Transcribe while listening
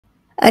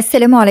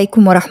السلام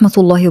عليكم ورحمة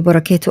الله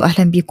وبركاته.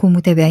 أهلا بكم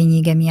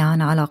متابعيني جميعا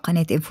على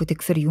قناة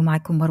إنفوتك فريو.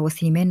 معكم مروة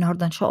سليمان.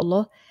 النهاردة إن شاء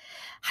الله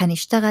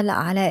هنشتغل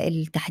على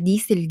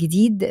التحديث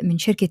الجديد من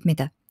شركة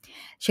ميتا.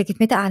 شركة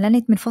ميتا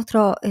أعلنت من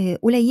فترة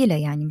قليلة،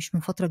 يعني مش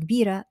من فترة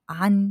كبيرة،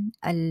 عن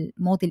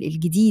الموديل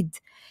الجديد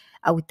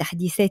أو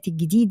التحديثات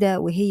الجديدة،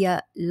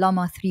 وهي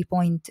لاما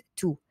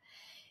 3.2.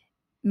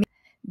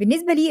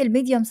 بالنسبة لي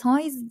الميديم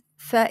سايز،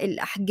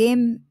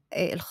 فالأحجام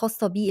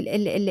الخاصة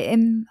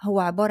بالLLM هو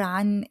عبارة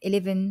عن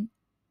 11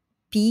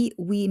 بي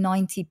و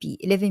 90 بي.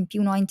 11 بي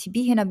و 90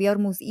 بي هنا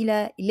بيرمز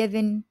إلى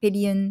 11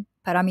 بليون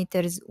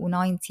بارامترز و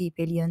 90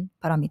 بليون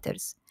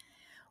بارامترز،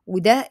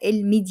 وده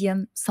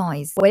الميديم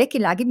سايز. ولكن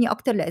اللي عاجبني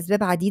أكتر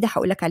لأسباب عديدة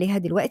هقولك عليها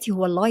دلوقتي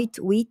هو اللايت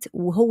ويت،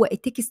 وهو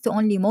التكست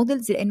اونلي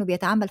موديلز، لأنه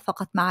بيتعامل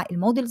فقط مع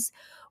الموديلز،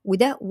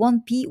 وده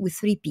 1 بي و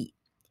 3 بي.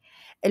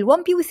 ال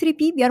 1 بي و 3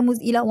 بي بيرمز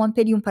إلى 1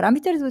 بليون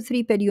بارامترز و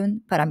 3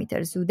 بليون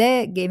بارامترز،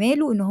 وده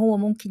جماله إن هو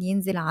ممكن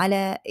ينزل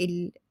على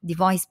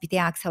الديفايس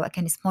بتاعك، سواء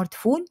كان سمارت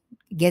فون،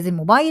 جهاز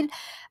الموبايل،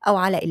 أو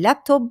على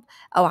اللابتوب،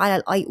 أو على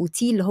الاي او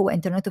تي اللي هو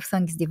انترنت اوف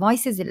ثينجز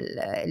ديفايسز،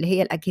 اللي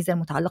هي الأجهزة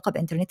المتعلقة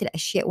بإنترنت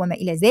الأشياء وما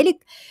إلى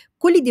ذلك.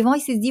 كل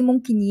الديفايسز دي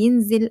ممكن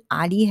ينزل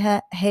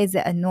عليها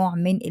هذا النوع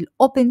من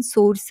الأوبن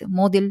سورس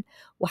موديل.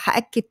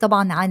 وهأكد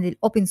طبعا عن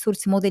الأوبن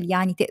سورس موديل،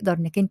 يعني تقدر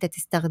إنك أنت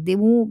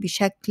تستخدمه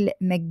بشكل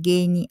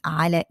مجاني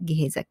على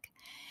جهازك.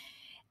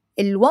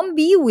 ال 1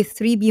 بي وال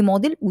 3 بي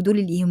موديل، ودول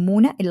اللي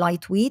يهمونا،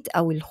 اللايت ويت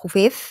أو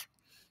الخفاف،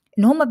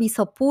 إن هم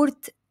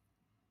بيسبورت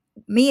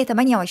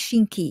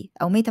 128 كي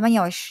أو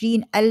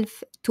 128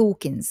 ألف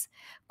توكنز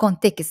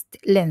كونتكست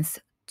لينث،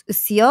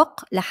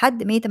 السياق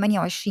لحد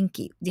 128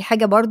 كي. دي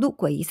حاجة برضو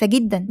كويسة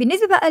جدا.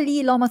 بالنسبة بقى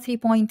للاما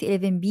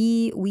 3.11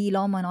 بي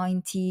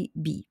ولاما 90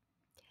 بي،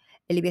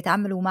 اللي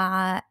بيتعاملوا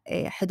مع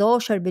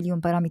 11 بليون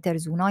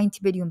بارامترز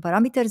و90 بليون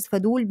بارامترز،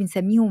 فدول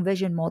بنسميهم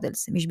فيجن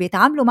موديلز. مش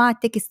بيتعاملوا مع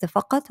التكست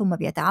فقط، هم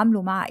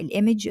بيتعاملوا مع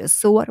الايمج،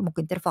 الصور.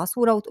 ممكن ترفع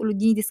صورة وتقول له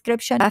اديني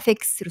ديسكريبشن،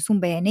 جرافيكس، رسوم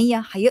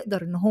بيانية.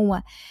 هيقدر ان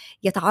هو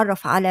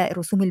يتعرف على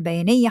الرسوم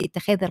البيانية،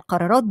 اتخاذ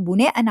القرارات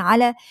بناء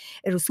على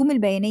الرسوم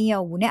البيانية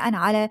وبناء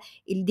على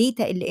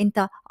الداتا اللي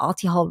انت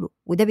عطيها له.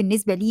 وده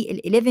بالنسبة لي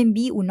ال 11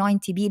 بي وال 90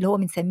 بي اللي هو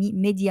بنسميه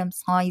ميديوم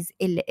سايز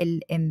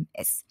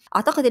LLMS.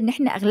 اعتقد ان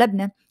احنا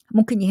اغلبنا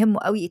ممكن يهمه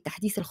قوي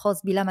التحديث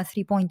الخاص بلاما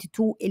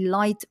 3.2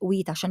 اللايت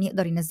ويت، عشان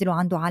يقدر ينزله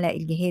عنده على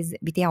الجهاز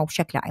بتاعه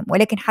بشكل عام.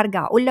 ولكن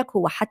هرجع اقول لك،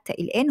 هو حتى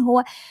الان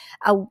هو،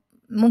 او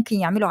ممكن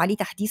يعملوا عليه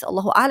تحديث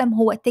الله اعلم،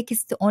 هو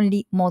تكست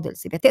اونلي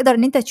موديلز. يبقى تقدر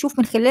ان انت تشوف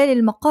من خلال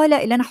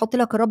المقاله اللي انا هحط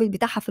لك الرابط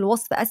بتاعها في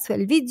الوصف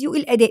اسفل الفيديو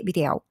الاداء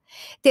بتاعه.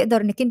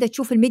 تقدر انك انت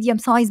تشوف الميديوم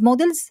سايز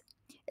موديلز،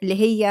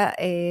 اللي هي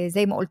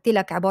زي ما قلت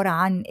لك عباره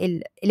عن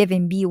ال 11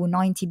 بي وال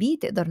 90 بي.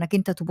 تقدر انك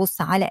انت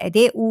تبص على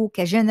ادائه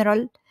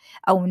كجنرال،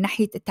 او من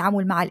ناحيه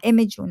التعامل مع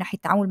الايمج ومن ناحيه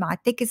التعامل مع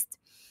التكست.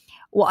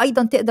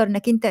 وايضا تقدر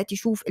انك انت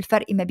تشوف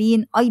الفرق ما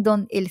بين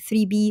ايضا ال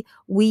 3 بي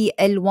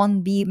وال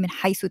 1 بي، من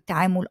حيث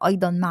التعامل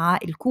ايضا مع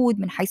الكود،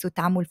 من حيث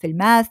التعامل في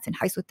الماث، من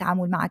حيث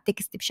التعامل مع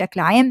التكست بشكل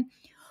عام،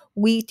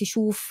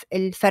 وتشوف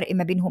الفرق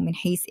ما بينهم من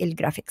حيث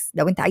الجرافيكس،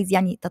 لو انت عايز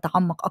يعني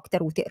تتعمق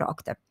اكتر وتقرا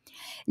اكتر.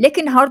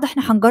 لكن النهارده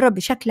احنا هنجرب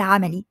بشكل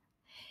عملي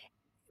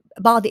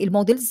بعض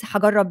المودلز.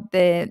 هجرب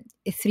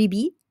 3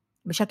 بي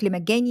بشكل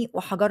مجاني،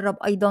 وهجرب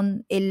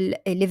ايضا ال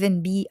 11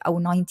 بي او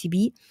 90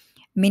 بي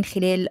من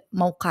خلال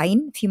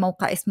موقعين، في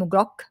موقع اسمه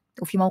جروك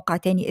وفي موقع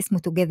تاني اسمه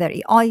توجذر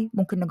اي اي.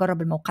 ممكن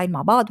نجرب الموقعين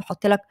مع بعض،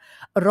 وحط لك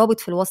الرابط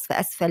في الوصف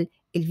اسفل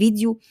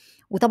الفيديو.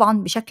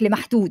 وطبعا بشكل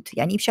محدود.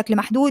 يعني ايه بشكل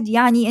محدود؟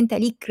 يعني انت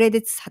ليك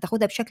كريدتس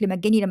هتاخدها بشكل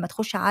مجاني لما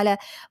تخش على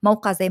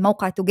موقع زي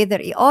موقع توجذر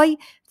اي اي،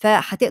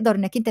 فهتقدر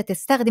انك انت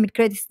تستخدم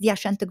الكريدتس دي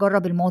عشان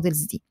تجرب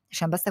المودلز دي،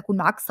 عشان بس اكون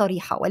معاك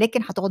صريحه.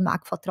 ولكن هتاخد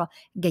معاك فتره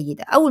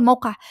جيده. اول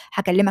موقع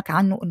هكلمك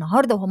عنه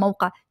النهارده وهو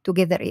موقع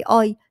توجذر اي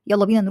اي.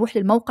 يلا بينا نروح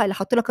للموقع اللي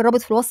هحط لك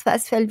الرابط في الوصف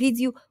اسفل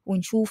الفيديو،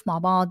 ونشوف مع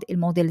بعض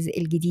المودلز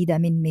الجديده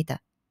من ميتا.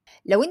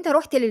 لو انت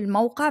رحت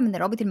للموقع من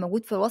الرابط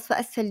الموجود في الوصف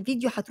اسفل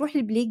الفيديو، هتروح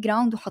للبلاي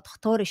جراوند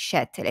وهتختار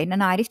الشات، لان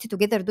انا عرفت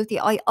توجذر دوت اي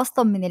اي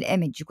اصلا من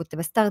الايمج. كنت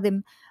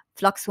بستخدم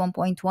فلكس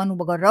 1.1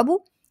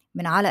 وبجربه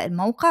من على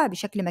الموقع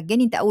بشكل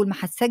مجاني. انت اول ما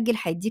هتسجل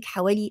هيديك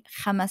حوالي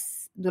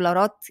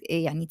 $5،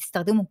 يعني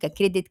تستخدمهم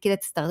ككريدت كده،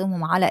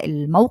 تستخدمهم على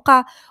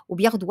الموقع،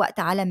 وبياخدوا وقت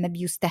على ما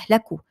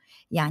بيستهلكوا.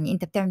 يعني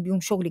انت بتعمل بيهم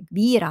شغل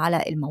كبير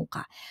على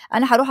الموقع.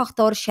 انا هروح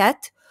اختار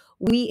شات،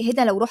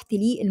 وهنا لو رحت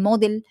لي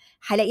الموديل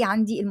هلاقي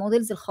عندي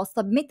الموديلز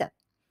الخاصة بميتا.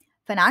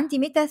 فأنا عندي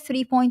ميتا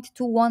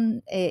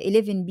 3.21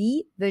 11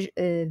 بي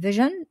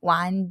فيجن،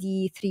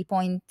 وعندي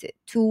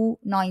 3.2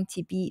 90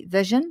 بي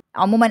فيجن.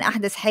 عموما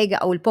أحدث حاجة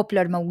أو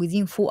البوبلر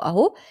موجودين فوق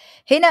أهو.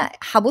 هنا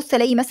هبص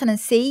ألاقي مثلا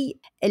سي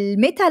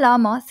الميتا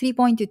لاما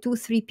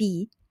 3.23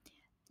 بي.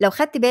 لو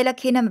خدت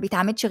بالك هنا ما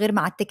بيتعاملش غير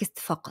مع التكست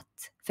فقط.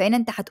 فهنا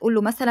أنت هتقول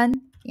له مثلا،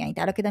 يعني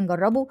تعالى كده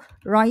نجربه،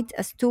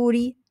 write a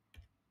story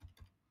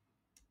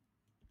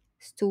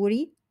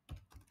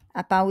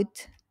about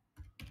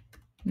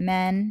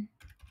man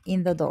in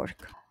the dark.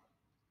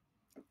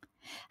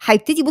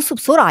 هيبتدي بص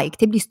بسرعة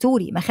يكتب لي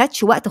ستوري، ما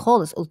خدش وقت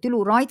خالص. قلت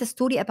له write a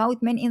story about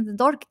men in the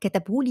dark،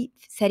 كتبه لي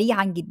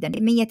سريعا جدا.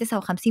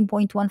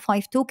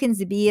 159.15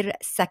 توكنز بير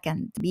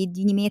سكند،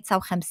 بيديني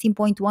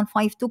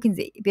 159.15 توكنز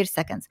بير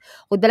سكند.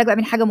 خد بالك بقى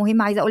من حاجة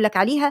مهمة عايزة اقول لك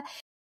عليها،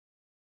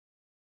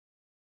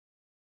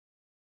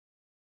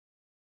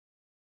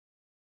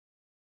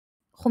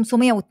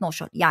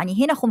 512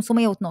 يعني هنا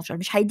 512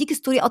 مش هيديك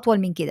ستوري اطول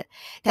من كده.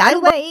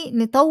 تعالوا بقى ايه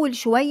نطول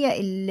شويه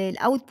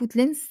الاوتبوت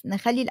لينس،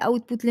 نخلي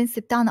الاوتبوت لينس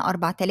بتاعنا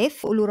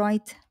 4000. قول له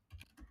رايت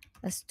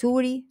a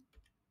story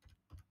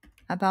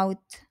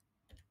about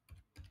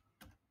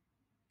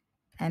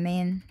a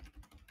man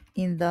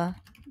in the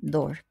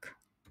dark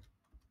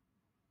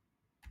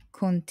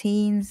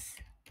contains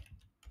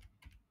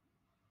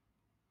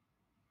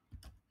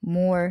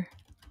more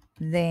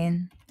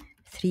than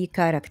 3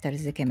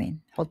 characters. كمان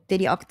حط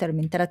لي اكتر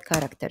من 3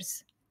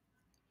 characters.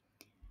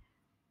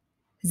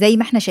 زي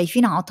ما احنا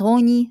شايفين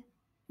عطاني،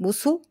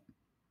 بصوا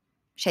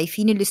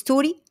شايفين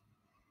الستوري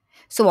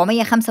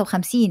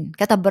 755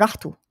 كتب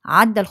براحته،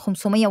 عدى ال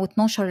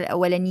 512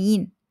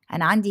 الاولانيين.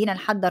 انا عندي هنا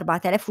لحد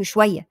 4000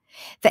 وشويه.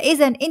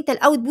 فاذا انت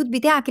الاوتبوت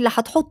بتاعك اللي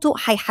هتحطه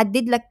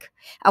هيحدد لك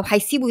او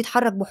هيسيبه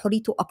يتحرك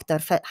بحريته اكتر.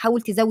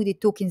 فحاول تزود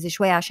التوكنز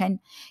شويه عشان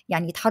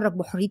يعني يتحرك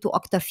بحريته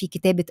اكتر في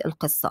كتابه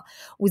القصه.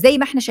 وزي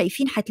ما احنا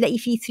شايفين هتلاقي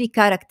فيه 3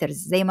 كاركترز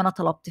زي ما انا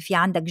طلبت. في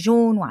عندك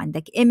جون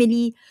وعندك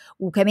ايميلي،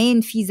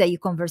 وكمان في زي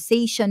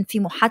conversation، في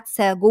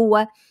محادثه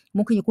جوه.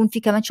 ممكن يكون في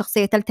كمان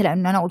شخصيه ثالثه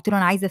لان انا قلت له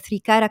انا عايزه 3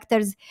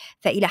 كاركترز.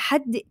 فإلى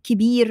حد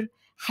كبير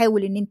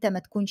حاول ان انت ما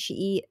تكونش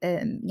ايه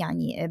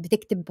يعني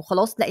بتكتب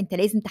وخلاص، لا انت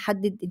لازم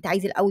تحدد انت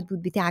عايز الاوتبوت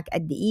بتاعك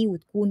قد ايه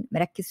وتكون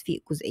مركز في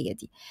الجزئيه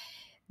دي.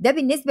 ده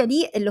بالنسبه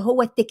لي اللي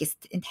هو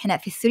التكست. احنا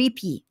في 3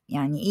 بي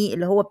يعني ايه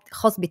اللي هو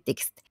خاص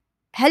بالتكست.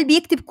 هل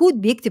بيكتب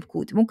كود؟ بيكتب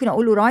كود. ممكن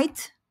اقول له write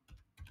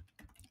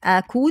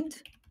a code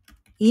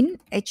in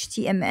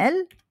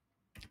HTML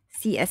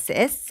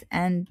CSS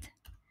and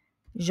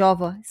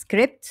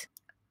JavaScript.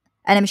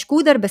 انا مش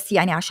كودر بس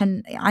يعني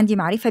عشان عندي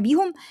معرفه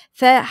بيهم،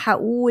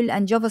 فهقول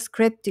and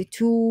JavaScript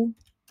to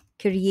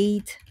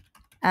create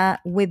a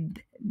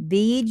web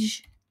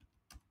page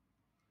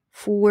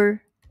for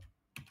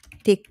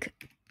tech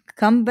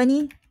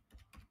company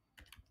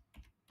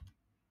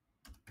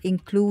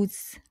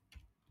includes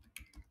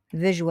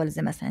visuals.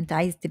 مثلا انت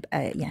عايز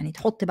تبقى يعني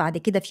تحط بعد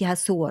كده فيها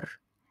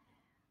صور،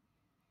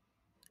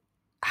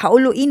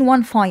 هقول له in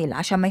one file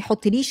عشان ما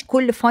يحطليش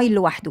كل فايل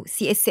لوحده،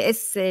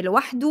 CSS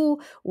لوحده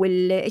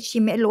وال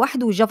HTML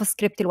لوحده والجافا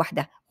سكريبت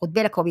لوحدها. خد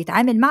بالك هو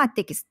بيتعامل مع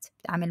التكست،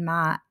 بيتعامل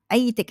مع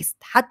اي تكست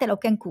حتى لو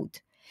كان كود.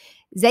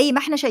 زي ما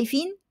احنا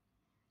شايفين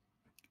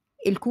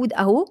الكود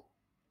اهو.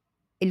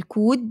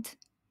 الكود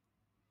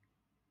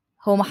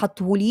هو ما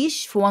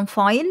حطهوليش في وان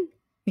فايل،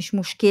 مش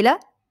مشكلة،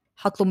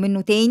 هطلب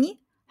منه تاني.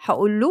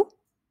 هقول له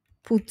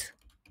put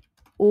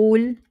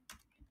all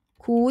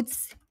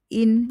codes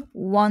in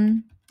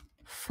one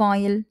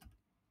file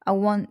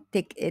أو one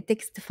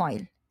text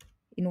file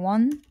in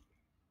one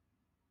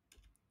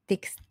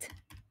text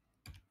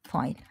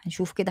file.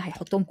 هنشوف كده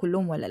هيحطهم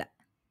كلهم ولا لأ.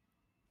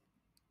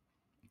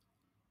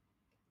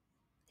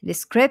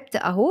 السكريبت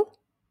أهو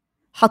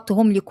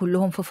حطهم لي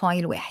كلهم في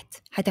فايل واحد.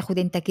 هتاخد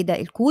انت كده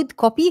الكود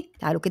كوبي.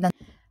 تعالوا كده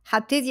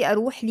هبتدي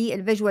اروح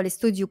للفيجوال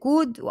ستوديو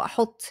كود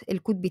واحط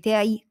الكود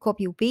بتاعي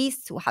كوبي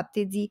وبيست،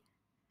 وهبتدي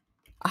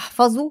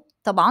احفظه.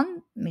 طبعا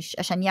مش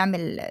عشان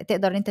يعمل،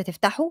 تقدر انت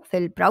تفتحه في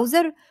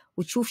البراوزر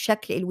وتشوف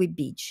شكل الويب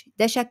بيج.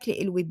 ده شكل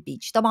الويب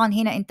بيج. طبعا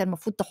هنا انت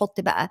المفروض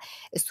تحط بقى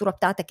الصورة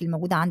بتاعتك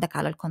الموجودة عندك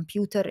على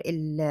الكمبيوتر،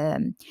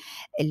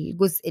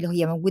 الجزء اللي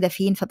هي موجودة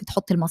فين،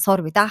 فبتحط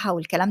المسار بتاعها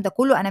والكلام ده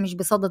كله. انا مش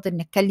بصدد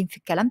ان اتكلم في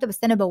الكلام ده،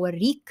 بس انا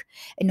بوريك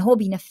ان هو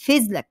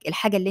بينفذ لك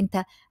الحاجة اللي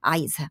انت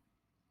عايزها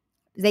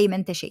زي ما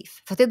انت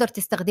شايف. فتقدر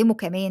تستخدمه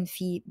كمان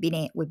في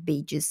بناء ويب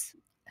بيجز.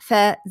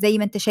 فزي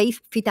ما انت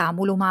شايف في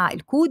تعامله مع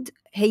الكود،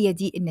 هي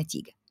دي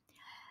النتيجة.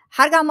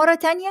 هرجع مرة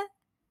تانية،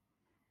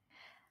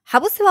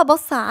 هبص بقى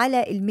بص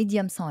على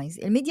الميديوم سايز.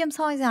 الميديوم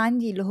سايز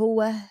عندي اللي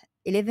هو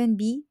 11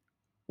 بي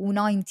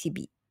و90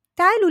 بي.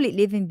 تعالوا ل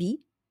 11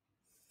 بي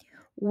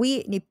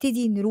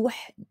ونبتدي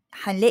نروح.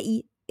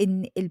 هنلاقي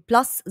ان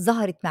البلس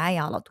ظهرت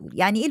معايا على طول.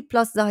 يعني ايه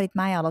البلس ظهرت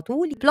معايا على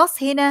طول؟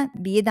 البلس هنا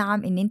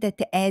بيدعم ان انت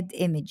تاد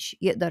ايمج،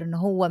 يقدر ان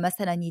هو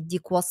مثلا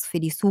يديك وصف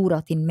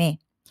لصورة ما.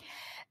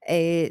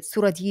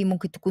 الصورة دي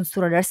ممكن تكون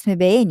صورة رسم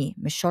بياني،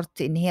 مش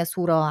شرط ان هي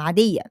صورة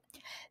عادية.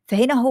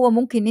 فهنا هو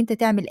ممكن ان انت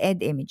تعمل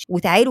اد ايمج.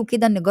 وتعالوا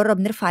كده نجرب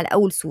نرفع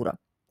الاول صورة.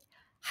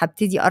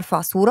 هبتدي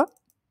ارفع صورة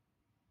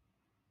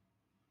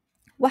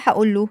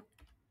وهقول له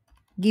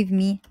give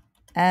me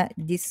a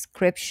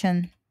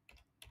description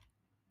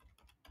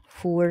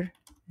for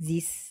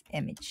this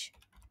image.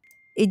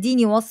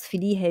 اديني وصف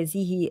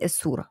لهذه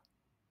الصورة.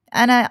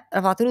 أنا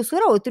رفعت له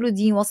صورة وقُلت له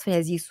ادّيني وصف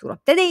هذه الصورة،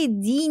 ابتدى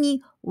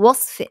يدّيني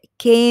وصف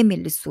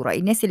كامل للصورة.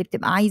 الناس اللي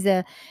بتبقى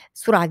عايزة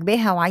صورة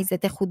عاجباها وعايزة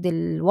تاخد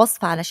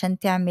الوصف علشان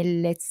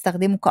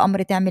تستخدمه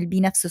كأمر تعمل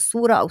بيه نفس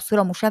الصورة أو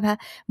صورة مشابهة،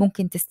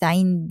 ممكن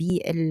تستعين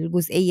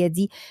بالجزئية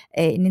دي،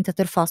 إن أنت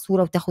ترفع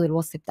صورة وتاخد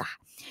الوصف بتاعها.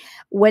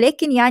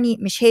 ولكن يعني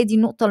مش هي دي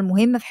النقطة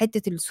المهمة في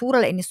حتّة الصورة،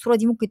 لإن الصورة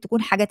دي ممكن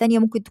تكون حاجة تانية،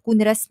 ممكن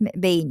تكون رسم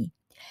بياني.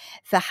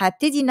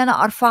 فهابتدي إن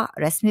أنا أرفع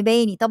رسم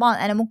بياني. طبعًا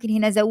أنا ممكن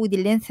هنا أزوّد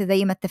الlength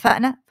زي ما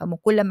اتفقنا،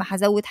 كل أمّا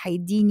هازوّد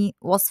هيدّيني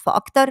وصف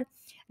أكتر،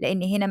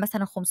 لإن هنا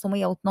مثلًا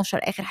 512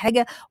 آخر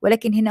حاجة،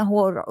 ولكن هنا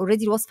هو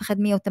already الوصف خَد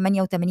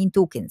 188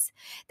 tokens.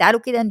 تعالوا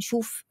كده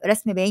نشوف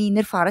رسم بياني،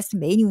 نرفع رسم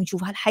بياني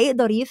ونشوف هل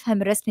هيقدر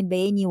يفهم الرسم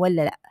البياني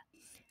والّا لأ.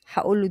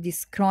 هاقول له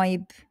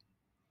describe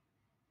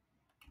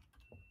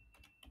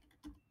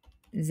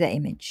the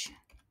image.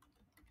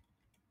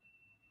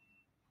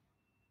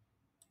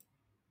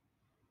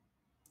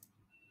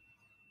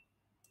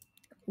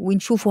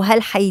 ونشوفه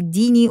هل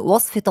هيدّيني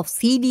وصف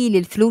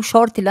تفصيلي للflow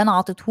chart اللي أنا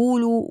عطيته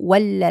له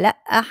والّا لأ،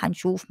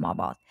 هنشوف مع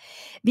بعض.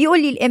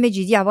 بيقول لي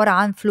الimage دي عبارة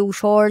عن flow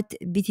chart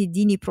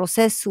بتدّيني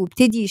process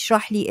وابتدي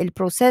يشرح لي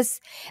الprocess.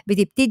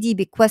 بتبتدي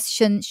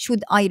بquestion should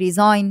I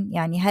resign،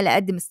 يعني هل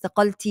أقدّم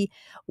استقالتي؟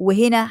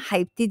 وهنا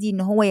هيبتدي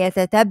إن هو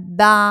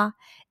يتتبع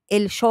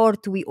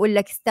الchart ويقول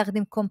لك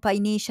استخدم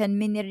combination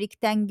من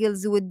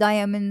الrectangles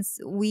والdiamonds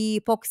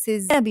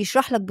وboxes. هنا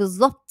بيشرح لك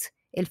بالضبط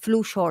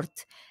الflow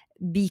chart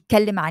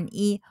بيتكلم عن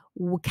إيه،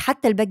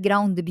 وحتى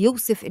الbackground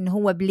بيوصف إن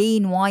هو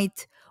plain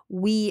white،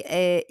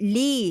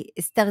 وليه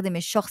استخدم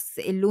الشخص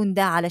اللون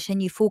ده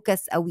علشان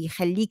يفوكس أو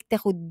يخلّيك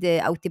تاخد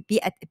أو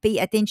pay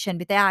attention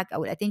بتاعك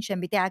أو الattention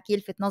بتاعك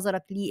يلفت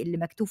نظرك للي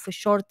مكتوب في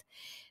الchart.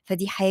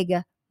 فدي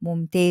حاجة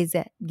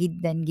ممتازة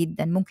جدًا،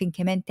 جدًا. ممكن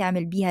كمان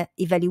تعمل بيها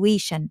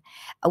evaluation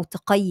أو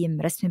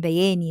تقيّم رسم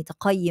بياني،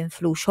 تقيّم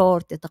flow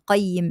chart،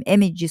 تقيّم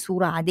image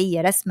صورة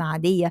عادية، رسمة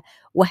عادية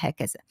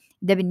وهكذا.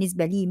 ده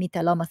بالنسبة لميتا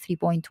لاما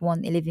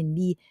 3.1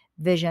 11B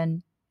vision،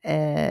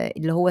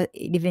 اللي هو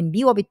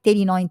 11B،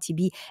 وبالتالي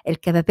 90B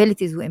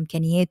الcapabilities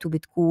وإمكانياته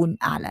بتكون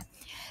أعلى.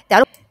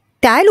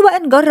 تعالوا بقى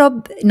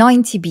نجرّب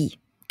 90B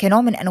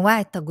كنوع من أنواع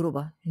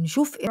التجربة.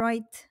 نشوف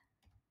write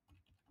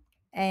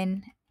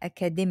an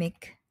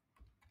academic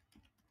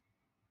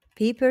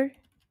paper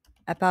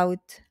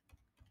about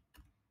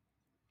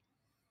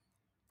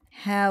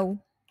how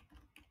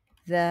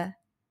the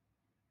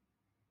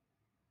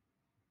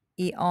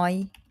AI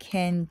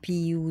can be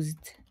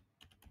used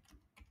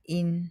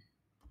in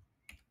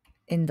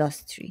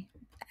industry.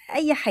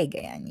 أي حاجة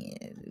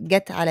يعني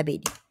جات على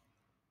بالي.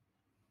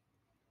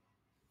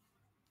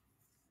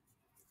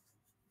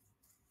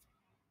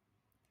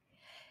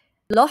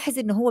 لاحظ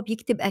إن هو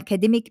بيكتب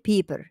academic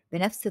paper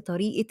بنفس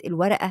طريقة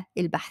الورقة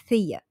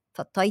البحثية،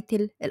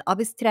 فالtitle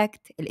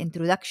الabstract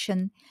الintroduction،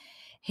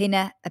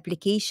 هنا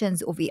applications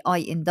of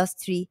AI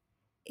industry،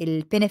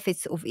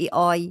 الbenefits of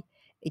AI،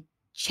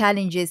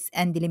 الchallenges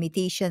and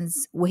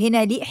limitations.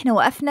 وهنا ليه إحنا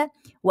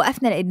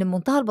وقفنا لإن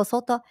بمنتهى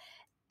البساطة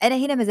أنا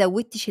هنا ما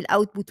زوّدتش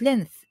الoutput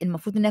length،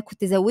 المفروض إن أنا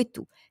كنت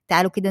زوّدته.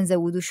 تعالوا كده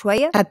نزوّده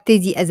شوية.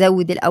 هابتدي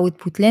أزوّد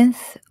الoutput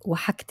length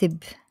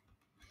وهاكتب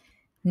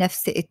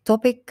نفس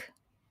الtopic.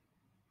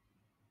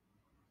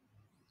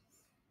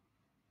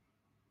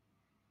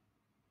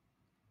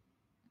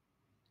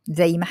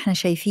 زي ما إحنا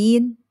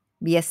شايفين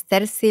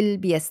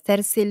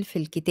بيسترسل في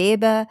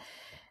الكتابة.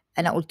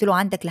 أنا قُلت له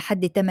عندك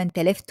لحد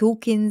 8000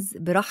 tokens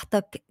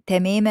براحتك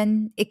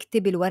تمامًا،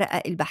 اكتب الورقة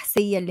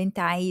البحثية اللي أنت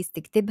عايز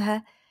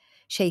تكتبها.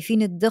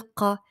 شايفين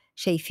الدقة،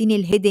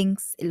 شايفين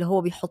الheadings اللي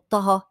هو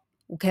بيحطها،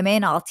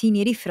 وكمان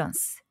أعطيني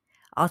reference،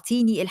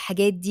 أعطيني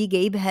الحاجات دي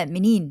جايبها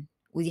منين،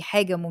 ودي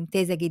حاجة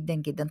ممتازة جدًا،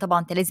 جدًا. طبعًا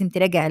أنت لازم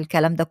تراجع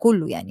الكلام ده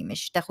كله، يعني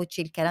مش تاخدش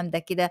الكلام ده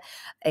كده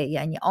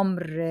يعني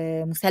أمر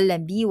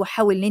مُسلّم بيه،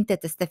 وحاول إن أنت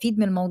تستفيد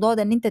من الموضوع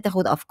ده إن أنت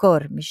تاخد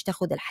أفكار، مش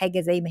تاخد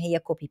الحاجة زي ما هي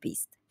copy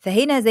paste.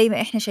 فهنا زي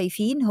ما إحنا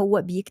شايفين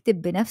هو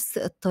بيكتب بنفس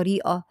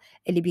الطريقة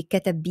اللي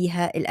بيتكتب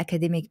بيها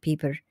الacademic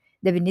paper.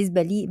 ده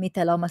بالنسبة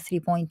لميتا لاما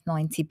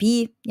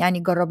 3.90B، يعني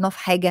جربناه في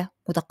حاجة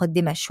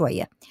متقدمة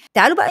شوية.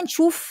 تعالوا بقى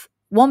نشوف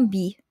 1B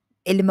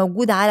اللي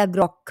موجود على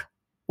جروك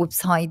ويب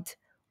سايت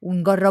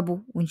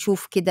ونجربه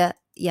ونشوف كده،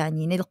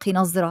 يعني نلقي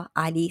نظرة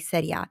عليه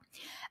سريعة.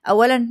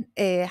 أولا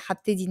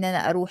هبتدي إن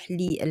أنا أروح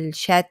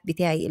للشات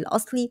بتاعي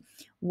الأصلي،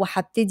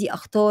 وهبتدي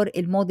أختار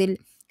الموديل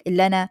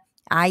اللي أنا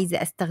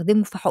عايزة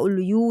أستخدمه، فهقول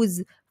له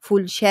يوز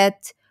فول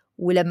شات.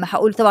 ولما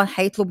هقول طبعا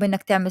هيطلب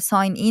منك تعمل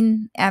ساين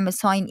ان، اعمل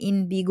ساين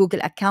ان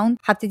بجوجل اكاونت.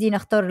 هبتدي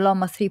نختار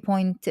لاما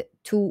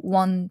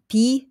 3.21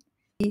 بي،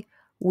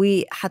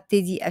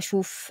 وهبتدي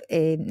اشوف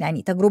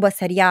يعني تجربه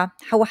سريعه.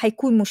 هو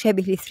هيكون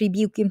مشابه ل 3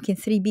 بي، ويمكن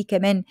 3 بي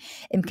كمان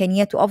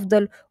امكانياته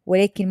افضل،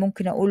 ولكن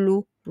ممكن اقول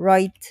له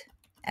write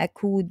a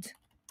code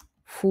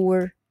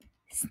for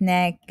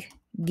snack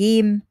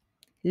game،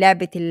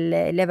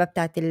 اللعبه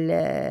بتاعت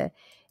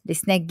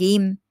السناك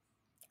جيم.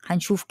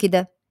 هنشوف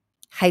كده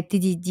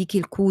هيبتدي يديكي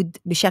الكود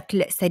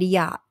بشكل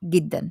سريع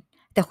جدا.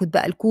 تاخد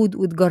بقى الكود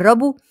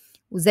وتجربه،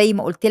 وزي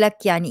ما قلت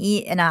لك يعني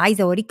ايه، انا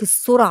عايزه اوريك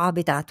السرعه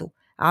بتاعته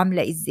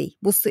عاملة إزاي.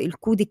 بص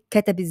الكود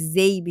اتكتب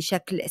إزاي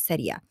بشكل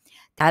سريع.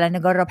 تعالى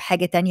نجرب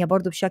حاجة تانية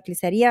برضو بشكل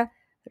سريع.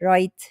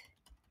 write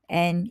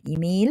an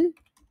email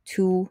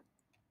to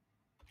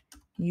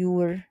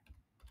your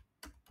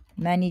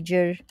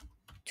manager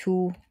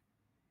to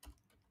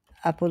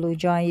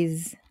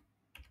apologize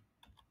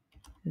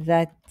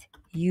that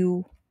you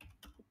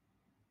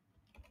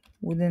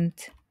wouldn't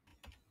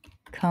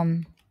come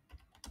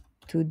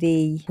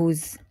today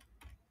because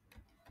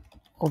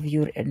of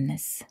your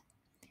illness.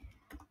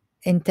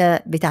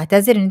 انت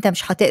بتعتذر ان انت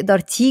مش هتقدر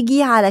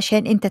تيجي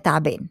علشان انت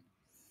تعبان.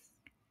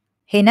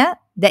 هنا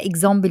ده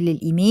example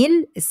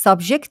للإيميل.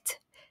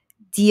 السبجكت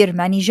dear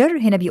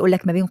manager، هنا بيقول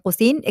لك ما بين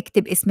قوسين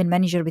اكتب اسم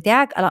المانجر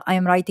بتاعك. I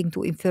am writing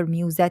to inform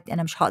you that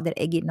أنا مش هقدر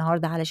أجي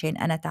النهاردة علشان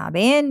أنا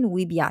تعبان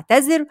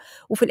وبيعتذر،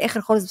 وفي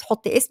الآخر خالص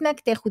بتحط اسمك،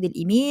 تاخد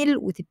الإيميل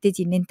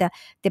وتبتدي إن أنت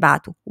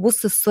تبعته.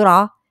 وبص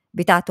السرعة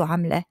بتاعته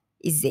عاملة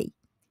إزاي.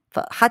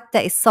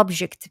 فحتى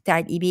السبجكت بتاع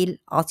الإيميل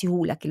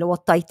عطيهولك، اللي هو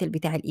التايتل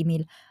بتاع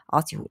الإيميل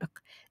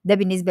عطيهولك. ده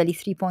بالنسبة ل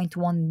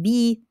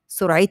 3.1b.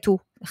 سرعته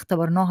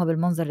اختبرناها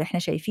بالمنظر اللي احنا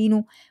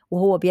شايفينه،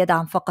 وهو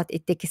بيدعم فقط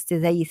التكست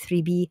زي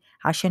 3b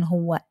عشان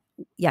هو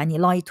يعني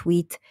لايت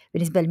ويت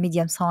بالنسبة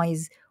للميديم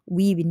سايز،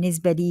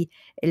 وبالنسبة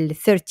لل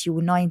 30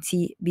 وال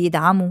 90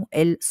 بيدعموا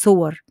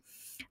الصور.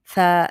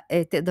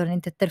 فتقدر ان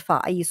انت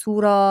ترفع اي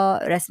صورة،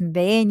 رسم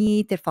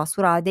بياني، ترفع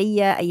صورة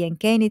عادية ايا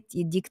كانت،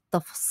 يديك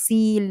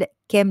تفصيل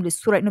كامل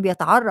للصورة انه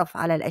بيتعرف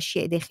على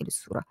الاشياء داخل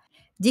الصورة.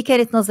 دي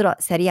كانت نظرة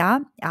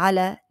سريعة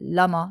على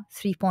لاما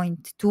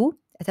 3.2.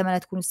 أتمنى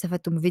تكونوا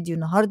استفدتوا من فيديو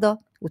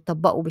النهاردة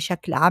وتطبقوا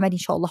بشكل عملي. إن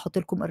شاء الله هحط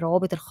لكم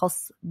الروابط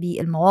الخاص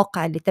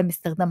بالمواقع اللي تم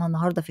استخدامها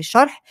النهاردة في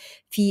الشرح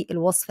في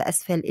الوصف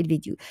أسفل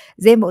الفيديو.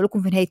 زي ما بقول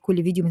لكم في نهاية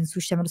كل فيديو، ما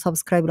تنسوش تعملوا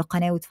سبسكرايب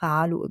للقناة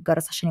وتفعلوا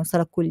الجرس عشان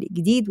يوصلك كل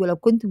جديد. ولو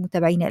كنتم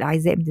متابعينا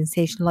الأعزاء ما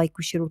تنساش لايك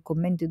وشير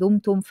والكومنت.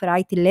 دمتم في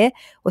رعاية الله،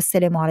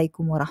 والسلام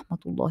عليكم ورحمة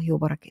الله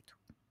وبركاته.